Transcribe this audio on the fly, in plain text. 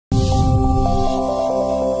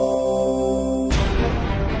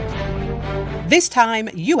This time,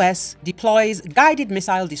 US deploys guided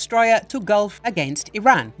missile destroyer to Gulf against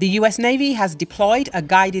Iran. The US Navy has deployed a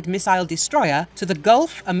guided missile destroyer to the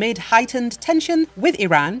Gulf amid heightened tension with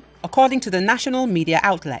Iran, according to the national media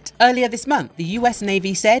outlet. Earlier this month, the US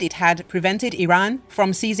Navy said it had prevented Iran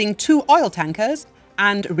from seizing 2 oil tankers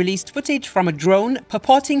and released footage from a drone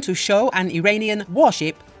purporting to show an Iranian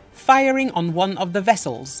warship firing on one of the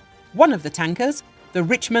vessels. One of the tankers, the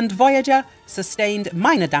Richmond Voyager, sustained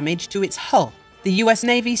minor damage to its hull. The US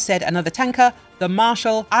Navy said another tanker, the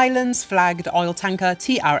Marshall Islands-flagged oil tanker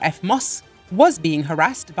TRF Moss, was being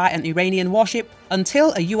harassed by an Iranian warship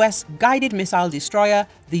until a US guided missile destroyer,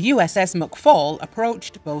 the USS McFall,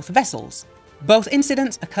 approached both vessels. Both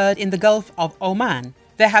incidents occurred in the Gulf of Oman.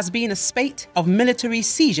 There has been a spate of military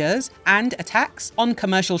seizures and attacks on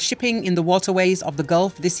commercial shipping in the waterways of the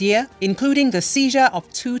Gulf this year, including the seizure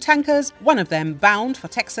of 2 tankers, one of them bound for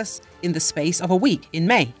Texas, in the space of a week in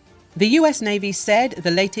May. The US Navy said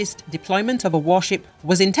the latest deployment of a warship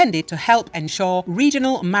was intended to help ensure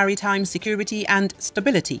regional maritime security and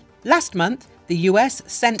stability. Last month, the US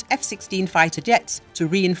sent F-16 fighter jets to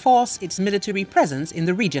reinforce its military presence in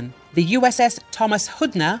the region. The USS Thomas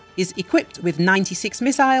Hoodner is equipped with 96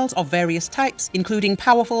 missiles of various types, including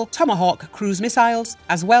powerful Tomahawk cruise missiles,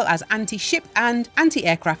 as well as anti-ship and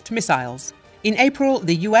anti-aircraft missiles. In April,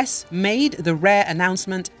 the US made the rare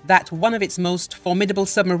announcement that one of its most formidable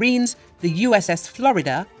submarines, the USS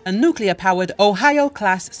Florida, a nuclear-powered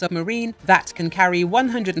Ohio-class submarine that can carry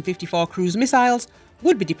 154 cruise missiles,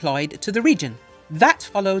 would be deployed to the region. That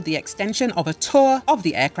followed the extension of a tour of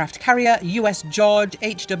the aircraft carrier US George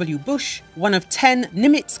H.W. Bush, one of 10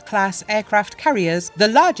 Nimitz-class aircraft carriers, the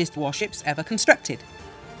largest warships ever constructed.